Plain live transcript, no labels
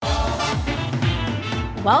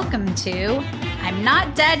Welcome to I'm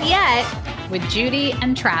Not Dead Yet with Judy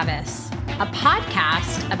and Travis, a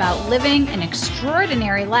podcast about living an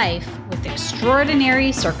extraordinary life with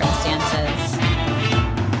extraordinary circumstances.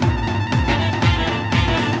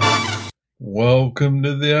 Welcome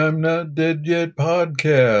to the I'm Not Dead Yet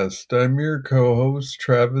podcast. I'm your co-host,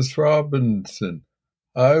 Travis Robinson.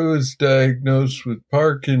 I was diagnosed with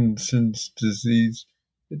Parkinson's disease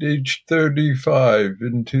at age 35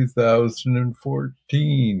 in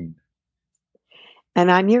 2014. And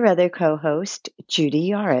I'm your other co-host,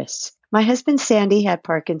 Judy Yaris. My husband, Sandy, had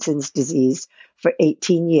Parkinson's disease for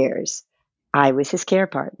 18 years. I was his care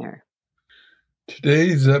partner.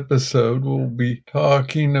 Today's episode will be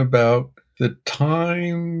talking about the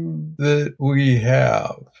time that we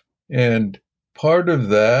have. And part of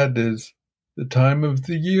that is the time of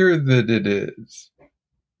the year that it is.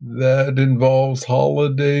 That involves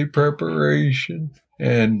holiday preparation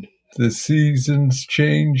and the seasons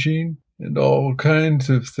changing and all kinds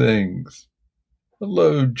of things.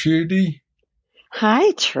 Hello, Judy.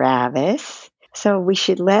 Hi, Travis. So we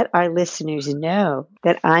should let our listeners know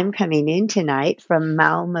that I'm coming in tonight from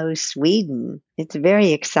Malmö, Sweden. It's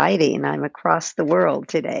very exciting. I'm across the world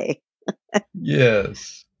today.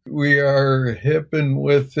 Yes, we are hip and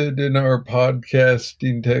with it in our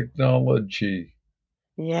podcasting technology.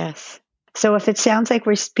 Yes. So if it sounds like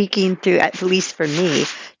we're speaking through, at least for me,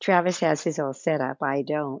 Travis has his all set up. I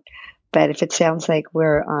don't. But if it sounds like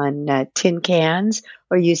we're on tin cans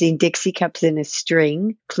or using Dixie cups in a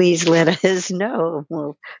string, please let us know.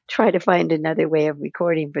 We'll try to find another way of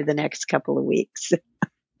recording for the next couple of weeks.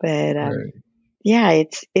 But Right. yeah,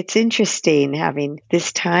 it's interesting having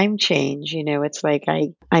this time change. You know, it's like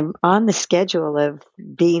I'm on the schedule of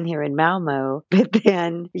being here in Malmo, but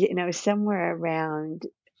then, somewhere around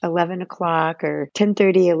 11 o'clock or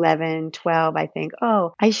 10:30, 11, 12, I think,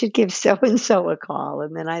 oh, I should give so-and-so a call.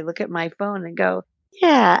 And then I look at my phone and go,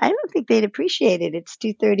 yeah, I don't think they'd appreciate it. It's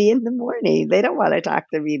 2:30 in the morning. They don't want to talk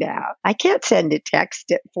to me now. I can't send a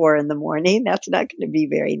text at 4 in the morning. That's not going to be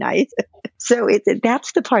very nice. So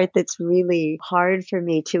that's the part that's really hard for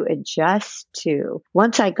me to adjust to.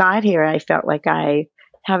 Once I got here, I felt like I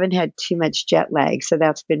haven't had too much jet lag, so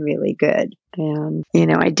that's been really good. And,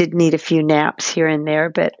 I did need a few naps here and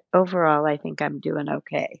there, but overall, I think I'm doing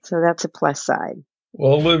okay. So that's a plus side.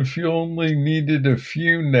 Well, if you only needed a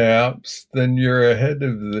few naps, then you're ahead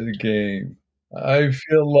of the game. I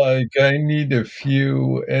feel like I need a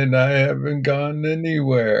few and I haven't gone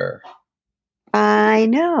anywhere. I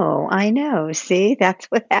know. See, that's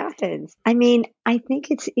what happens. I mean, I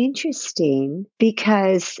think it's interesting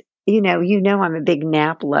because I'm a big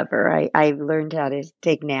nap lover. I've learned how to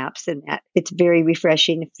take naps, and that it's very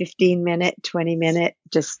refreshing. 15-minute, 20-minute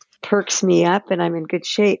just perks me up and I'm in good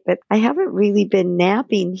shape. But I haven't really been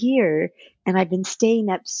napping here, and I've been staying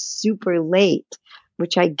up super late,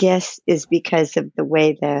 which I guess is because of the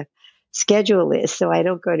way the schedule is. So I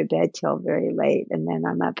don't go to bed till very late, and then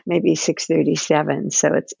I'm up maybe 6:37.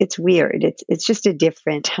 So it's weird. It's just a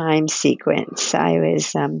different time sequence. I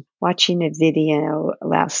was watching a video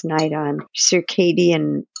last night on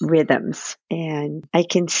circadian rhythms, and I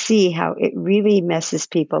can see how it really messes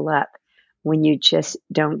people up when you just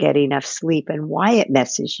don't get enough sleep, and why it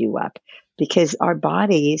messes you up, because our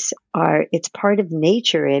bodies it's part of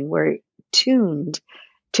nature, and we're tuned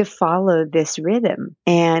to follow this rhythm.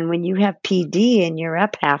 And when you have PD and you're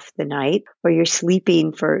up half the night, or you're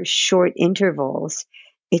sleeping for short intervals,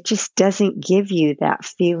 it just doesn't give you that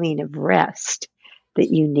feeling of rest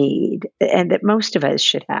that you need and that most of us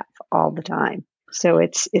should have all the time. So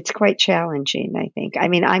it's quite challenging, I think. I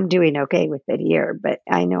mean, I'm doing okay with it here, but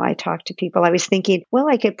I know I talk to people. I was thinking, well,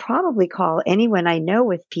 I could probably call anyone I know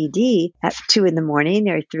with PD at 2 in the morning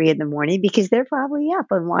or 3 in the morning, because they're probably up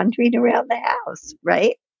and wandering around the house,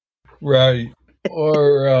 right? Right.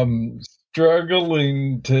 Or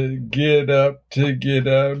struggling to get up to get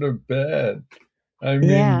out of bed. I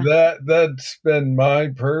mean, that's been my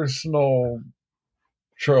personal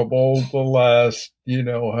trouble the last,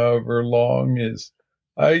 however long, is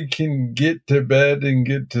I can get to bed and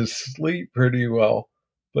get to sleep pretty well.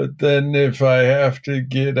 But then if I have to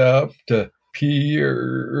get up to pee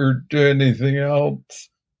or do anything else,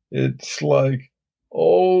 it's like,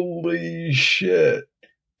 holy shit,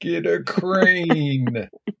 get a crane.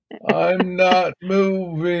 I'm not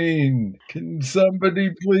moving. Can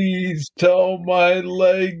somebody please tell my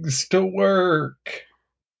legs to work?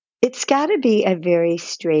 It's got to be a very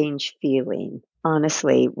strange feeling,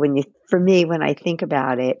 honestly, for me, when I think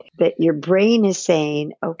about it, that your brain is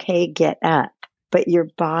saying, okay, get up, but your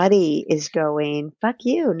body is going, fuck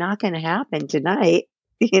you, not going to happen tonight.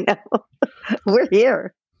 We're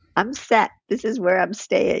here. I'm set. This is where I'm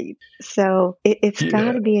staying. So it's got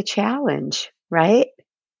Yeah, to be a challenge, right?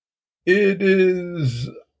 it is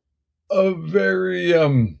a very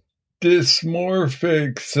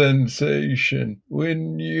dysmorphic sensation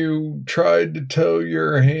when you try to tell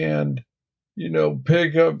your hand,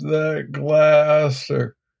 pick up that glass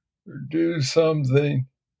or do something,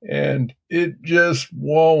 and it just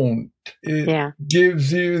won't. It Yeah,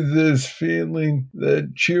 gives you this feeling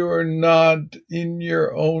that you're not in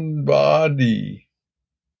your own body.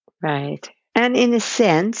 right. And in a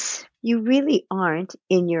sense, you really aren't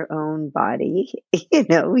in your own body.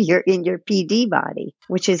 You're in your PD body,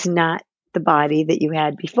 which is not the body that you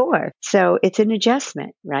had before. So it's an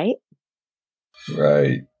adjustment, right?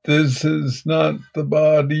 Right. This is not the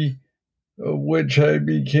body of which I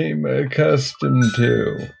became accustomed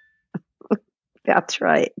to. That's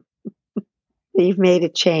right. You've made a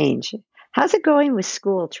change. How's it going with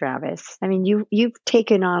school, Travis? I mean, you've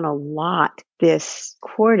taken on a lot this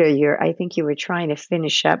quarter. I think you were trying to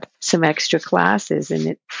finish up some extra classes, and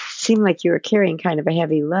it seemed like you were carrying kind of a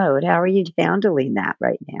heavy load. How are you handling that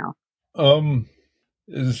right now? Um,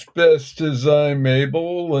 as best as I'm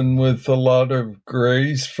able, and with a lot of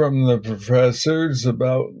grace from the professors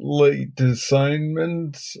about late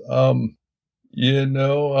assignments. I've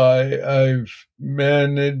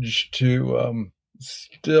managed to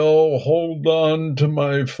still hold on to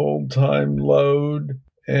my full-time load,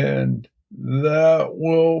 and that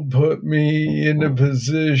will put me in a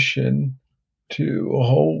position to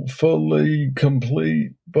hopefully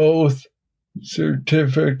complete both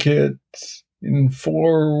certificates in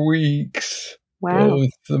 4 weeks, Wow.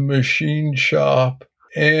 both the machine shop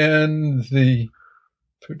and the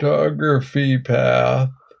photography path.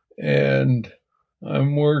 And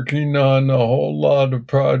I'm working on a whole lot of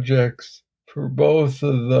projects for both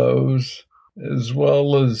of those, as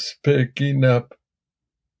well as picking up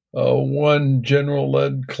one general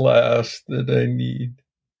ed class that I need.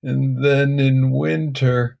 And then in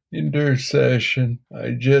winter intersession,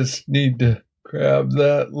 I just need to grab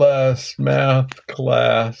that last math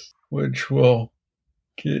class, which will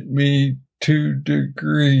get me 2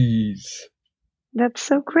 degrees. That's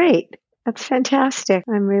so great. That's fantastic.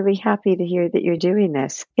 I'm really happy to hear that you're doing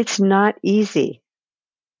this. It's not easy.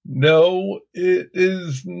 No, it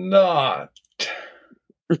is not.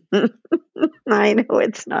 I know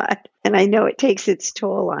it's not. And I know it takes its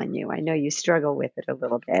toll on you. I know you struggle with it a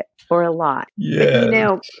little bit or a lot. But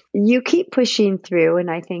Yes. you keep pushing through. And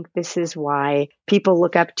I think this is why people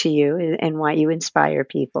look up to you and why you inspire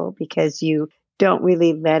people, because you don't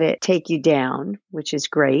really let it take you down, which is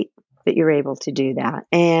great that you're able to do that.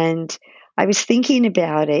 And I was thinking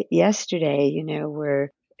about it yesterday,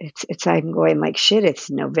 where I'm going like, shit, it's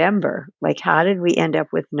November. Like, how did we end up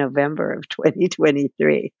with November of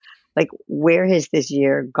 2023? Like, where has this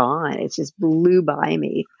year gone? It just blew by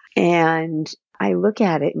me. And I look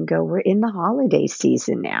at it and go, we're in the holiday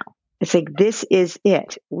season now. It's like, this is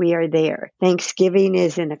it. We are there. Thanksgiving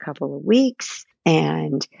is in a couple of weeks,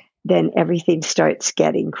 and then everything starts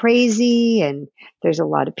getting crazy, and there's a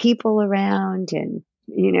lot of people around, and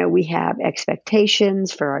we have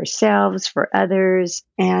expectations for ourselves, for others.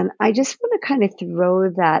 And I just want to kind of throw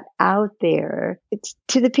that out there. It's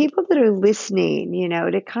to the people that are listening,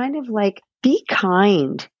 to kind of like be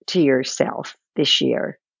kind to yourself this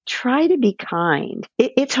year. Try to be kind.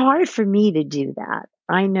 It's hard for me to do that.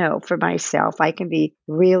 I know for myself, I can be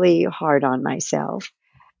really hard on myself.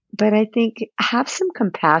 But I think have some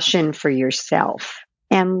compassion for yourself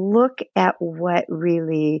and look at what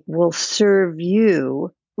really will serve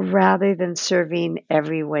you rather than serving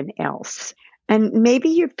everyone else. And maybe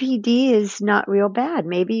your PD is not real bad.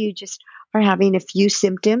 Maybe you just are having a few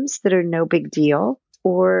symptoms that are no big deal.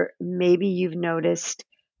 Or maybe you've noticed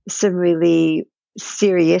some really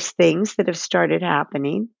serious things that have started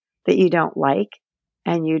happening that you don't like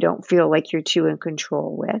and you don't feel like you're too in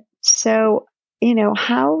control with. So,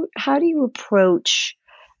 how do you approach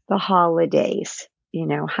the holidays?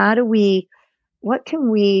 What can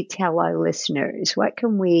we tell our listeners?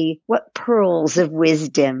 What pearls of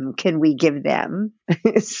wisdom can we give them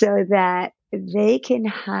so that they can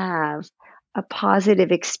have a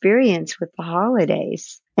positive experience with the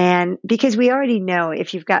holidays? And because we already know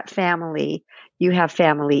if you've got family, you have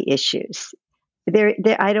family issues.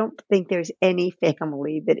 I don't think there's any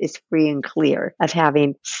family that is free and clear of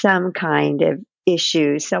having some kind of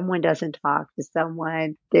issues. Someone doesn't talk to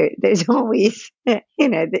someone. There's always,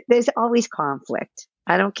 there's always conflict.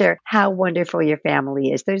 I don't care how wonderful your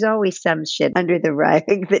family is. There's always some shit under the rug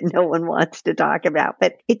that no one wants to talk about.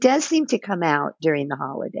 But it does seem to come out during the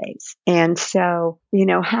holidays. And so,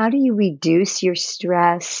 how do you reduce your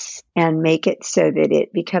stress and make it so that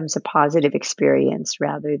it becomes a positive experience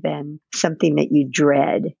rather than something that you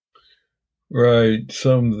dread? Right.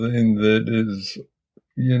 Something that is,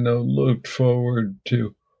 looked forward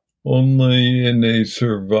to only in a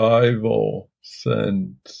survival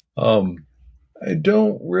sense. I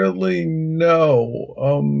don't really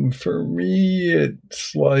know. For me,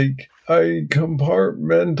 it's like I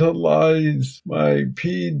compartmentalize my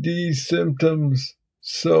PD symptoms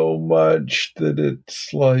so much that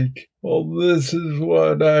it's like, well, this is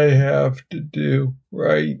what I have to do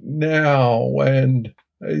right now. And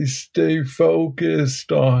I stay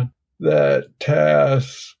focused on that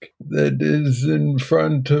task that is in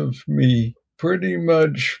front of me, pretty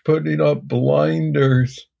much putting up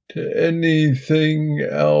blinders to anything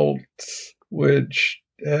else which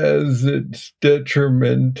has its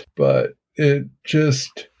detriment, but it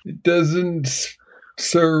doesn't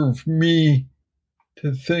serve me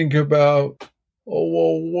to think about, oh,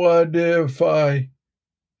 well, what if I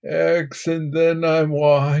X and then I'm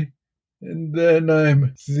Y and then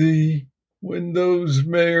I'm Z, when those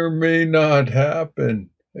may or may not happen.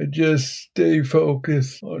 I just stay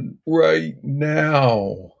focused on right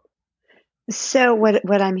now. So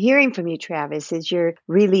what I'm hearing from you, Travis, is you're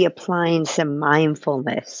really applying some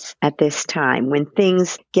mindfulness at this time. When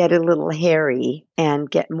things get a little hairy and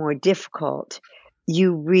get more difficult,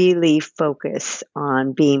 you really focus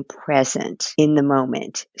on being present in the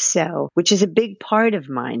moment. So, which is a big part of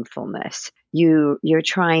mindfulness. You're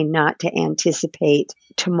trying not to anticipate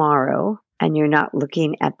tomorrow, and you're not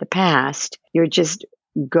looking at the past. You're just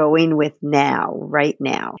going with now, right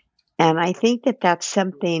now. And I think that that's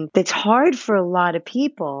something that's hard for a lot of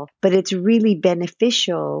people, but it's really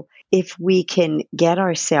beneficial if we can get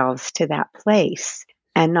ourselves to that place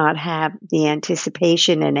and not have the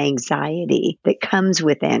anticipation and anxiety that comes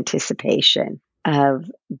with anticipation of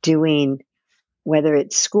doing, whether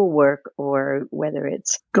it's schoolwork or whether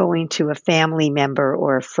it's going to a family member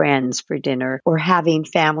or a friend's for dinner or having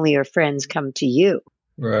family or friends come to you.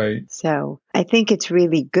 Right. So I think it's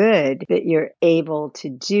really good that you're able to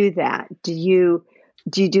do that. Do you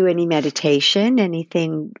do any meditation,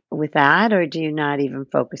 anything with that, or do you not even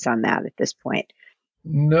focus on that at this point?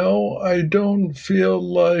 No, I don't feel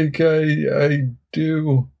like I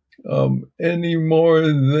do any more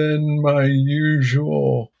than my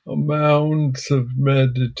usual amounts of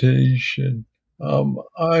meditation.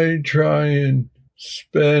 I try and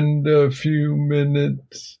spend a few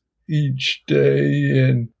minutes each day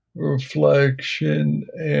in reflection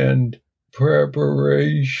and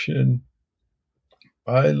preparation.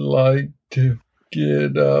 I like to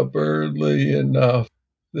get up early enough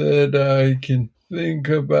that I can think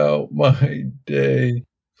about my day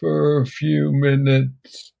for a few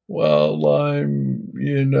minutes while I'm,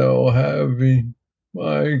 having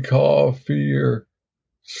my coffee or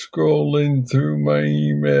scrolling through my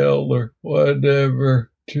email or whatever,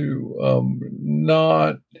 to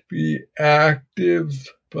not be active,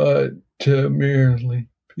 but to merely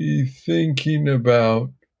be thinking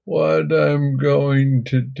about what I'm going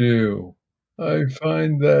to do. I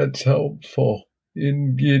find that's helpful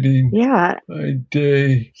in getting my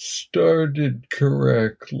day started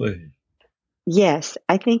correctly. Yes,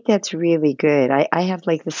 I think that's really good. I have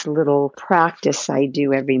like this little practice I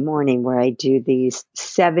do every morning where I do these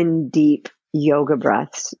 7 deep yoga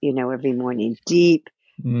breaths, every morning, deep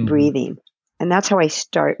breathing. And that's how I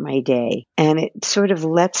start my day. And it sort of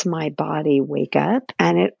lets my body wake up,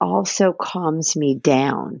 and it also calms me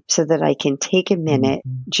down so that I can take a minute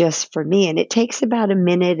just for me. And it takes about a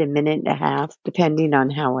minute and a half, depending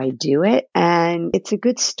on how I do it. And it's a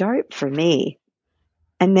good start for me.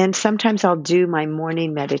 And then sometimes I'll do my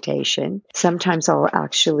morning meditation. Sometimes I'll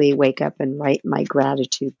actually wake up and write my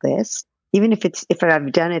gratitude list. Even if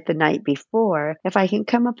I've done it the night before, if I can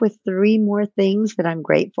come up with 3 more things that I'm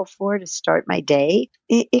grateful for to start my day,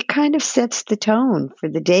 it kind of sets the tone for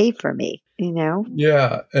the day for me,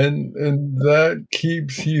 Yeah, and that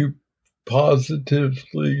keeps you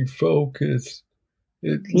positively focused,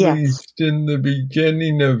 at least in the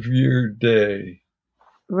beginning of your day.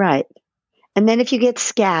 Right. And then if you get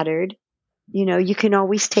scattered, you can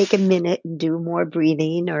always take a minute and do more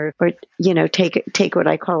breathing or take what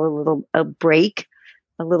I call a break,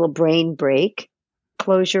 a little brain break.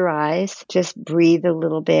 Close your eyes, just breathe a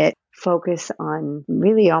little bit, focus on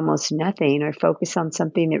really almost nothing, or focus on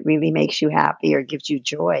something that really makes you happy or gives you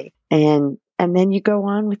joy. And and then you go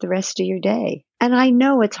on with the rest of your day. And I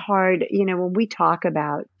know it's hard, when we talk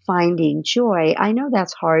about finding joy, I know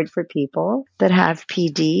that's hard for people that have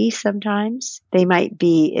PD sometimes. They might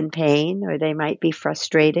be in pain, or they might be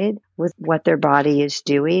frustrated with what their body is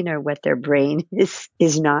doing or what their brain is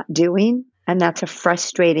not doing. And that's a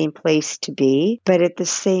frustrating place to be. But at the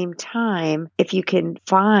same time, if you can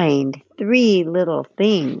find three little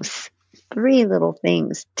things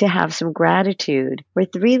to have some gratitude, or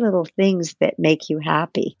three little things that make you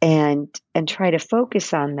happy, and try to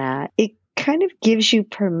focus on that, it kind of gives you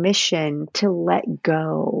permission to let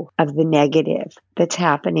go of the negative that's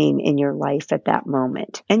happening in your life at that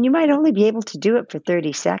moment. And you might only be able to do it for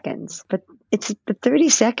 30 seconds, but the 30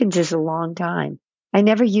 seconds is a long time. I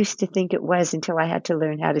never used to think it was until I had to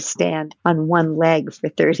learn how to stand on one leg for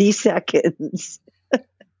 30 seconds.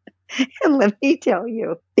 And let me tell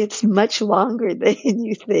you, it's much longer than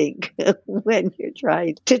you think when you're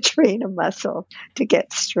trying to train a muscle to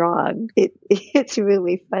get strong. It's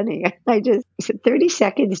really funny. 30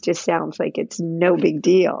 seconds just sounds like it's no big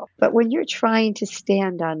deal. But when you're trying to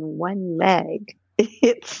stand on one leg,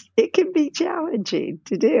 it can be challenging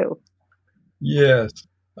to do. Yes.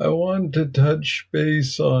 I want to touch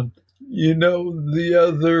base on, the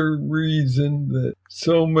other reason that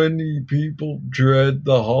so many people dread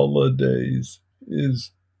the holidays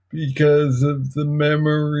is because of the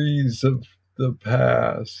memories of the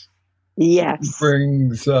past. Yes. It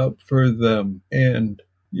brings up for them. And,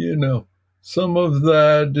 some of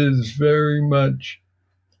that is very much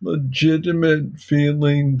legitimate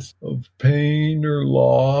feelings of pain or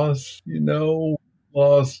loss,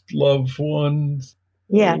 lost loved ones.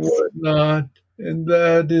 Yes. Or whatnot. And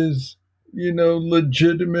that is,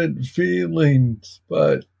 legitimate feelings.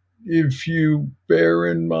 But if you bear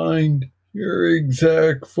in mind your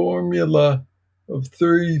exact formula of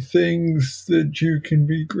three things that you can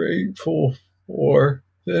be grateful for,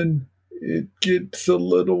 then it gets a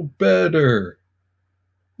little better.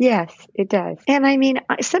 Yes, it does. And I mean,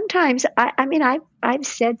 sometimes, I've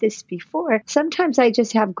said this before, sometimes I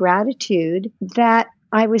just have gratitude that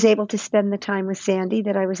I was able to spend the time with Sandy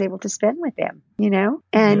that I was able to spend with him,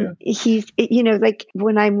 and he's, like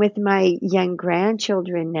when I'm with my young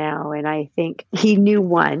grandchildren now, and I think he knew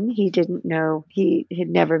one, he didn't know, he had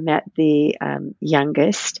never met the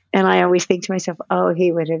youngest. And I always think to myself, oh,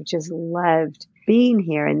 he would have just loved being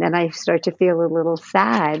here. And then I start to feel a little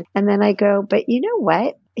sad. And then I go, but you know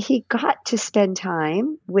what? He got to spend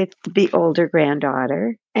time with the older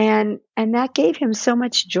granddaughter, and that gave him so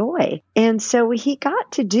much joy. And so he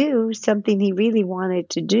got to do something he really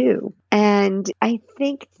wanted to do. And I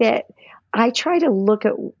think that I try to look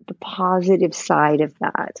at the positive side of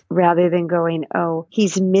that rather than going, oh,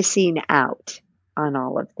 he's missing out on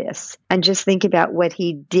all of this, and just think about what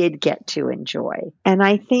he did get to enjoy. And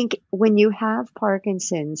I think when you have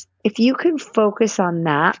Parkinson's, if you can focus on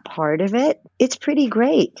that part of it, it's pretty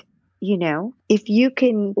great. If you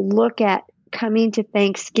can look at coming to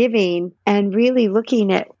Thanksgiving and really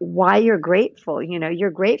looking at why you're grateful.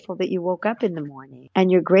 You're grateful that you woke up in the morning,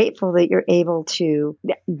 and you're grateful that you're able to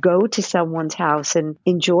go to someone's house and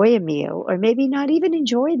enjoy a meal, or maybe not even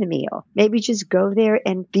enjoy the meal. Maybe just go there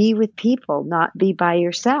and be with people, not be by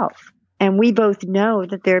yourself. And we both know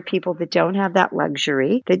that there are people that don't have that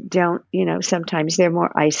luxury, that don't, sometimes they're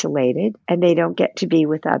more isolated and they don't get to be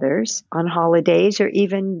with others on holidays or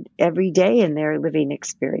even every day in their living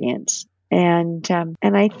experience. And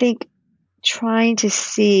I think trying to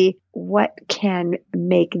see what can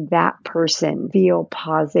make that person feel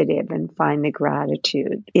positive and find the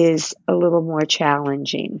gratitude is a little more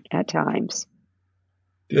challenging at times.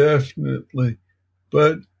 Definitely.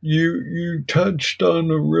 But you touched on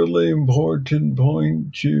a really important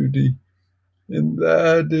point, Judy, and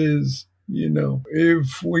that is,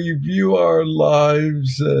 if we view our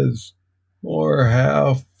lives as more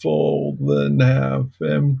half full than half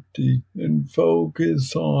empty, and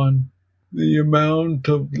focus on the amount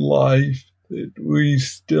of life that we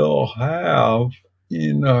still have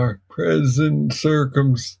in our present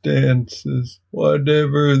circumstances,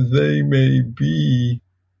 whatever they may be,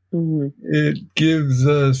 it gives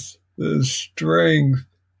us the strength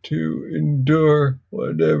to endure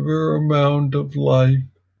whatever amount of life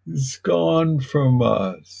is gone from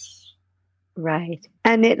us. Right.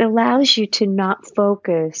 And it allows you to not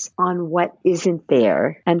focus on what isn't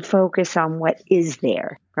there and focus on what is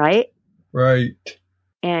there, right? Right.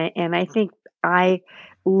 And I think I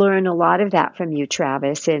learn a lot of that from you,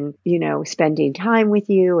 Travis, and, spending time with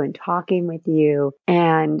you and talking with you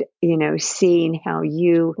and, seeing how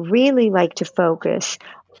you really like to focus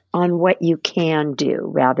on what you can do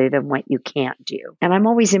rather than what you can't do. And I'm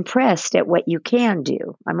always impressed at what you can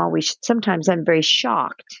do. Sometimes I'm very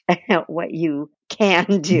shocked at what you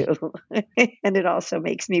can do. And it also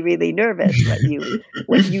makes me really nervous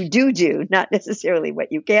what you do, not necessarily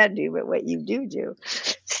what you can do, but what you do.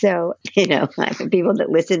 So, people that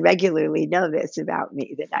listen regularly know this about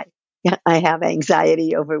me, that I have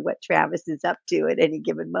anxiety over what Travis is up to at any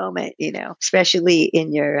given moment, especially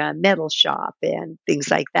in your metal shop and things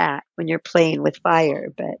like that when you're playing with fire.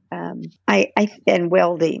 But and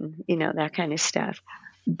welding, that kind of stuff.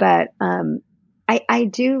 But I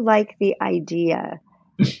do like the idea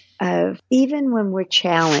of even when we're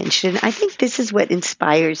challenged. And I think this is what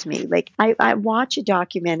inspires me. Like I watch a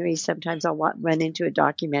documentary. Sometimes I'll run into a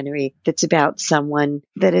documentary that's about someone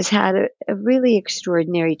that has had a really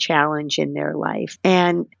extraordinary challenge in their life.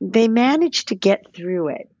 And they manage to get through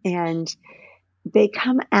it. And they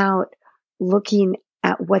come out looking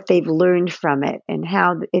at what they've learned from it and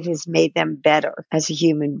how it has made them better as a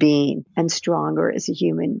human being and stronger as a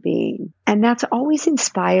human being. And that's always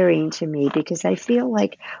inspiring to me because I feel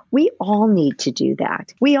like we all need to do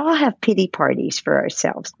that. We all have pity parties for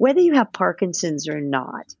ourselves, whether you have Parkinson's or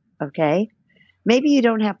not. Okay. Maybe you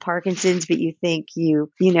don't have Parkinson's, but you think you're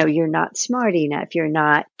not smart enough, you're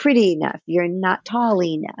not pretty enough, you're not tall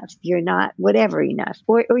enough, you're not whatever enough,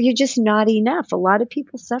 or you're just not enough. A lot of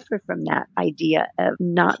people suffer from that idea of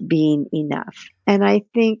not being enough. And I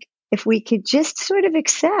think if we could just sort of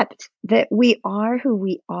accept that we are who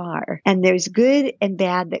we are and there's good and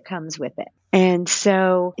bad that comes with it. And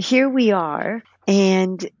so here we are,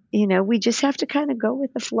 and we just have to kind of go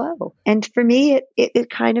with the flow. And for me, it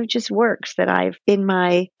kind of just works that I've, in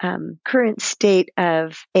my current state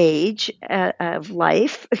of age, of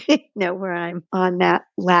life, where I'm on that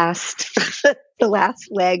the last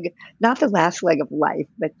leg, not the last leg of life,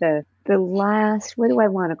 but the last, what do I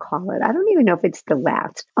want to call it? I don't even know if it's the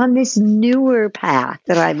last, on this newer path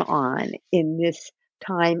that I'm on in this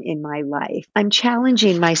time in my life. I'm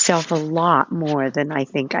challenging myself a lot more than I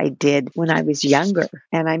think I did when I was younger.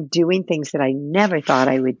 And I'm doing things that I never thought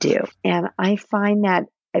I would do. And I find that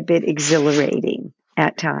a bit exhilarating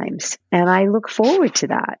at times. And I look forward to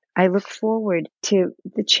that. I look forward to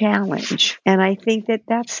the challenge. And I think that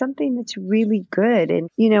that's something that's really good. And,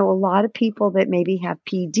 a lot of people that maybe have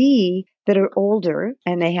PD that are older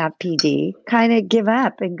and they have PD kind of give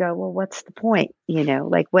up and go, well, what's the point?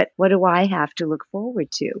 Like what do I have to look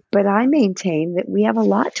forward to? But I maintain that we have a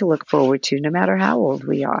lot to look forward to, no matter how old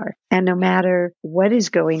we are. And no matter what is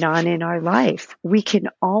going on in our life, we can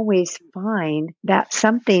always find that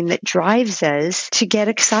something that drives us to get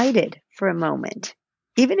excited for a moment,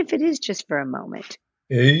 even if it is just for a moment.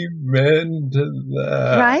 Amen to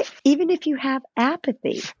that. Right? Even if you have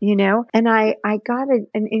apathy, and I got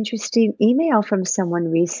an interesting email from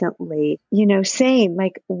someone recently, saying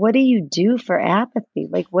like, what do you do for apathy?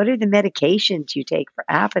 Like, what are the medications you take for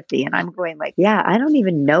apathy? And I'm going like, yeah, I don't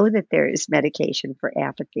even know that there is medication for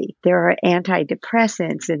apathy. There are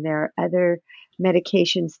antidepressants and there are other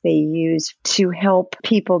medications they use to help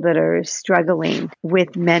people that are struggling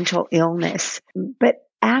with mental illness. But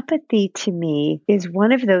apathy to me is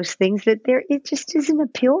one of those things that it just isn't a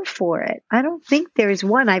pill for it. I don't think there's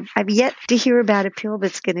one. I've yet to hear about a pill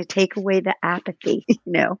that's going to take away the apathy.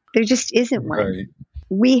 There just isn't one. Right.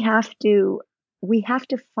 We have to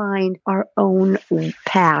find our own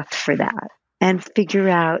path for that and figure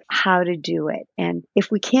out how to do it. And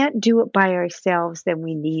if we can't do it by ourselves, then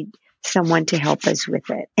we need someone to help us with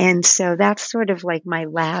it. And so that's sort of like my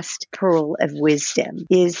last pearl of wisdom,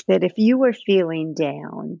 is that if you are feeling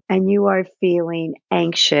down and you are feeling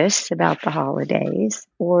anxious about the holidays,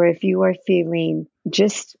 or if you are feeling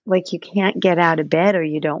just like you can't get out of bed or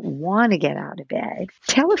you don't want to get out of bed,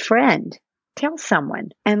 tell a friend. Tell someone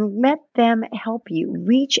and let them help you.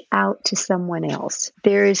 Reach out to someone else.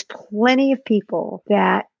 There is plenty of people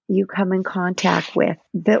that you come in contact with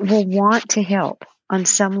that will want to help on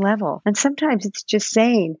some level. And sometimes it's just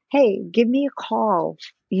saying, hey, give me a call,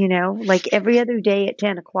 like every other day at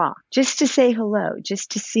 10 o'clock, just to say hello,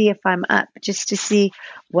 just to see if I'm up, just to see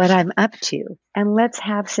what I'm up to. And let's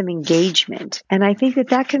have some engagement. And I think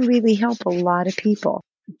that can really help a lot of people.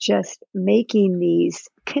 Just making these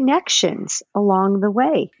connections along the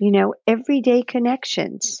way, everyday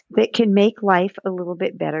connections that can make life a little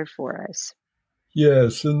bit better for us.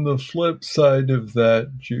 Yes, and the flip side of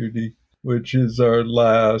that, Judy, which is our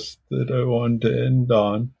last that I want to end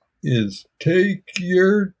on, is take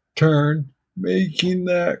your turn making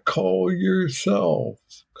that call yourself.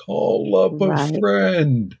 Call up a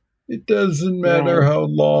friend. It doesn't matter how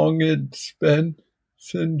long it's been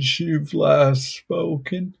since you've last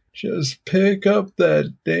spoken. just pick up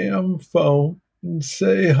that damn phone and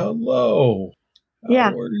say hello.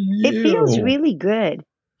 Yeah. How are you? It feels really good.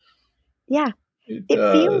 Yeah. It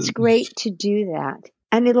feels does. great to do that.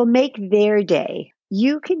 And it'll make their day.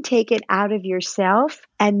 You can take it out of yourself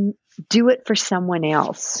and do it for someone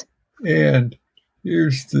else. And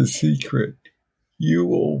here's the secret. You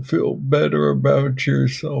will feel better about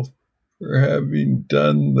yourself for having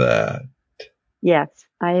done that. Yes,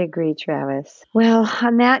 I agree, Travis. Well,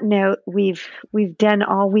 on that note, we've done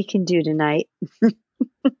all we can do tonight.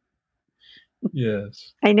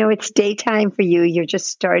 Yes. I know it's daytime for you. You're just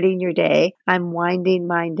starting your day. I'm winding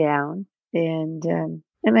mine down, and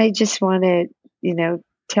I just want to,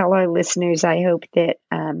 tell our listeners. I hope that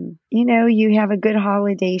you have a good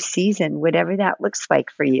holiday season, whatever that looks like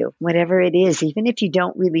for you, whatever it is. Even if you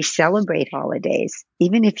don't really celebrate holidays,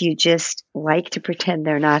 even if you just like to pretend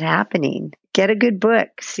they're not happening. Get a good book,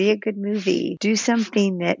 see a good movie, do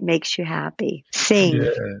something that makes you happy. Sing.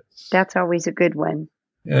 Yes. That's always a good one.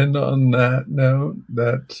 And on that note,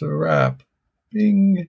 that's a wrap. Bing.